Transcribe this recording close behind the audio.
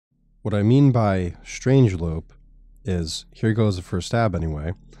What I mean by strange loop is, here goes the first stab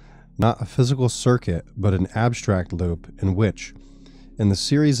anyway, not a physical circuit, but an abstract loop in which, in the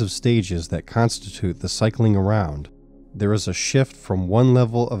series of stages that constitute the cycling around, there is a shift from one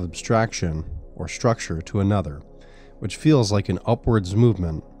level of abstraction or structure to another, which feels like an upwards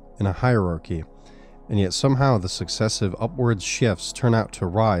movement in a hierarchy, and yet somehow the successive upwards shifts turn out to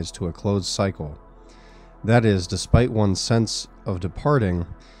rise to a closed cycle. That is, despite one's sense of departing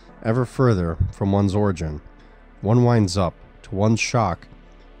ever further from one's origin, one winds up, to one's shock,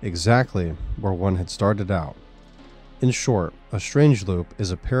 exactly where one had started out. In short, a strange loop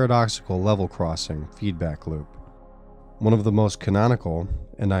is a paradoxical level crossing feedback loop. One of the most canonical,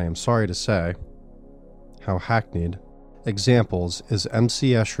 and I am sorry to say, how hackneyed, examples is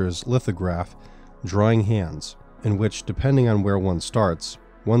M.C. Escher's lithograph Drawing Hands, in which, depending on where one starts,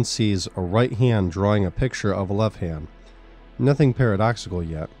 one sees a right hand drawing a picture of a left hand. Nothing paradoxical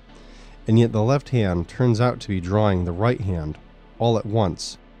yet, and yet the left hand turns out to be drawing the right hand all at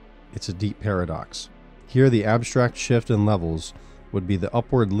once. It's a deep paradox. Here the abstract shift in levels would be the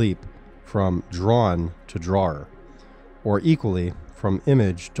upward leap from drawn to drawer, or equally from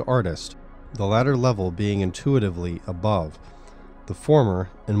image to artist, the latter level being intuitively above, the former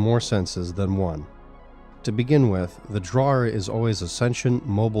in more senses than one. To begin with, the drawer is always a sentient,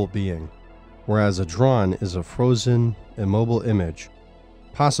 mobile being, whereas a drawn is a frozen, immobile image,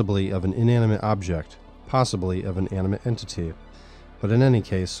 possibly of an inanimate object, possibly of an animate entity, but in any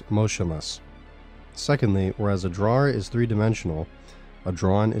case, motionless. Secondly, whereas a drawer is three-dimensional, a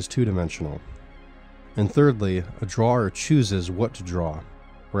drawn is two-dimensional. And thirdly, a drawer chooses what to draw,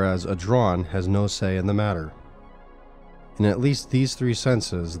 whereas a drawn has no say in the matter. In at least these three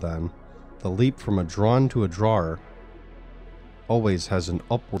senses, then, the leap from a drawn to a drawer always has an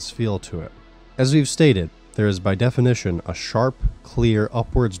upwards feel to it. As we've stated, there is by definition a sharp, clear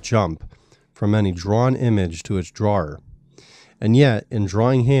upwards jump from any drawn image to its drawer. And yet, in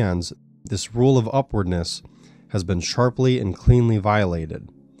Drawing Hands, this rule of upwardness has been sharply and cleanly violated,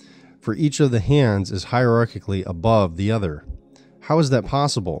 for each of the hands is hierarchically above the other. How is that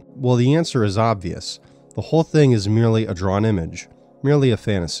possible? Well, the answer is obvious. The whole thing is merely a drawn image, merely a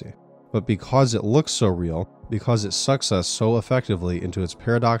fantasy. But because it looks so real, because it sucks us so effectively into its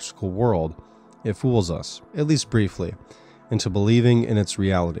paradoxical world, it fools us, at least briefly, into believing in its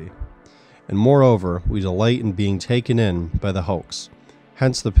reality. And moreover, we delight in being taken in by the hoax,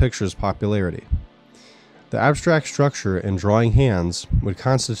 hence the picture's popularity. The abstract structure in Drawing Hands would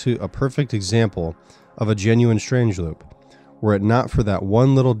constitute a perfect example of a genuine strange loop, were it not for that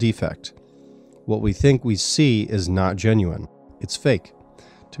one little defect. What we think we see is not genuine, it's fake.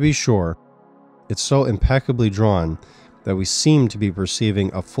 To be sure, it's so impeccably drawn that we seem to be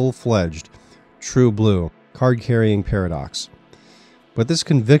perceiving a full-fledged, true blue, card-carrying paradox. But this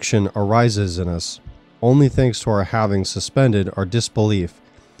conviction arises in us only thanks to our having suspended our disbelief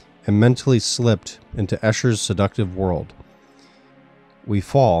and mentally slipped into Escher's seductive world. We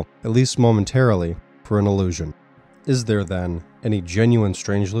fall, at least momentarily, for an illusion. Is there, then, any genuine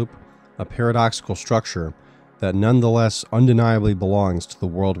strange loop, a paradoxical structure that nonetheless undeniably belongs to the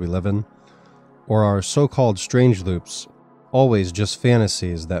world we live in? Or are so-called strange loops always just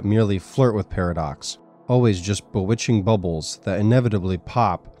fantasies that merely flirt with paradox, always just bewitching bubbles that inevitably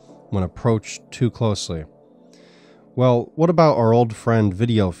pop when approached too closely? Well, what about our old friend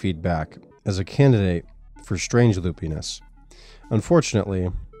video feedback as a candidate for strange loopiness? Unfortunately,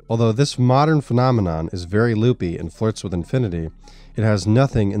 although this modern phenomenon is very loopy and flirts with infinity, it has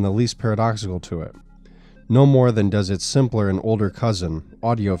nothing in the least paradoxical to it. No more than does its simpler and older cousin,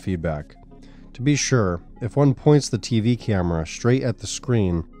 audio feedback. To be sure, if one points the TV camera straight at the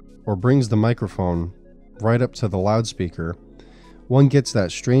screen or brings the microphone right up to the loudspeaker, one gets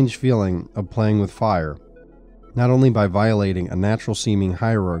that strange feeling of playing with fire, not only by violating a natural-seeming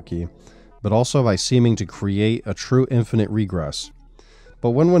hierarchy, but also by seeming to create a true infinite regress.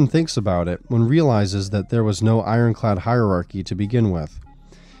 But when one thinks about it, one realizes that there was no ironclad hierarchy to begin with,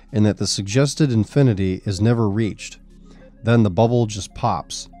 and that the suggested infinity is never reached. Then the bubble just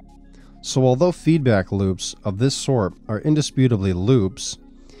pops. So although feedback loops of this sort are indisputably loops,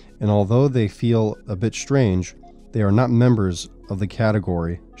 and although they feel a bit strange, they are not members of the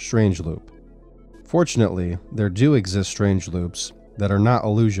category strange loop. Fortunately, there do exist strange loops that are not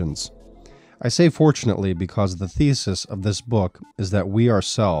illusions. I say fortunately because the thesis of this book is that we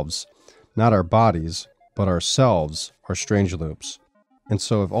ourselves, not our bodies, but ourselves, are strange loops. And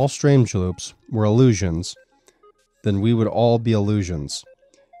so if all strange loops were illusions, then we would all be illusions.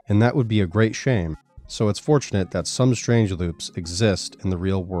 And that would be a great shame. So it's fortunate that some strange loops exist in the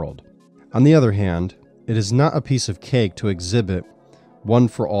real world. On the other hand, it is not a piece of cake to exhibit one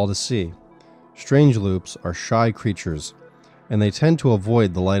for all to see. Strange loops are shy creatures, and they tend to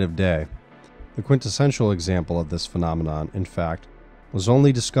avoid the light of day. The quintessential example of this phenomenon, in fact, was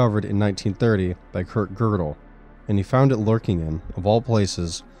only discovered in 1930 by Kurt Gödel, and he found it lurking in, of all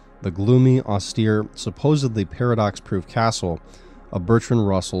places, the gloomy, austere, supposedly paradox-proof castle of Bertrand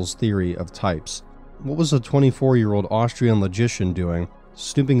Russell's theory of types. What was a 24-year-old Austrian logician doing,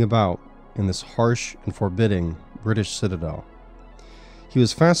 snooping about in this harsh and forbidding British citadel? He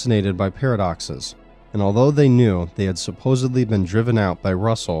was fascinated by paradoxes, and although they knew they had supposedly been driven out by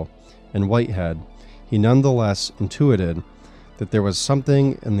Russell and Whitehead, he nonetheless intuited that there was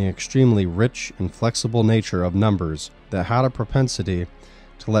something in the extremely rich and flexible nature of numbers that had a propensity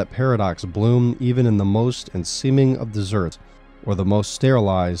to let paradox bloom even in the most and seeming of deserts or the most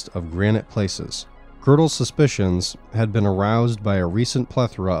sterilized of granite places. Gödel's suspicions had been aroused by a recent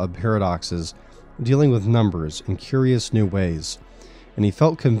plethora of paradoxes dealing with numbers in curious new ways, and he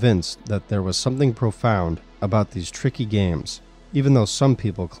felt convinced that there was something profound about these tricky games, even though some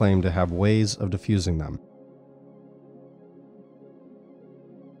people claimed to have ways of diffusing them.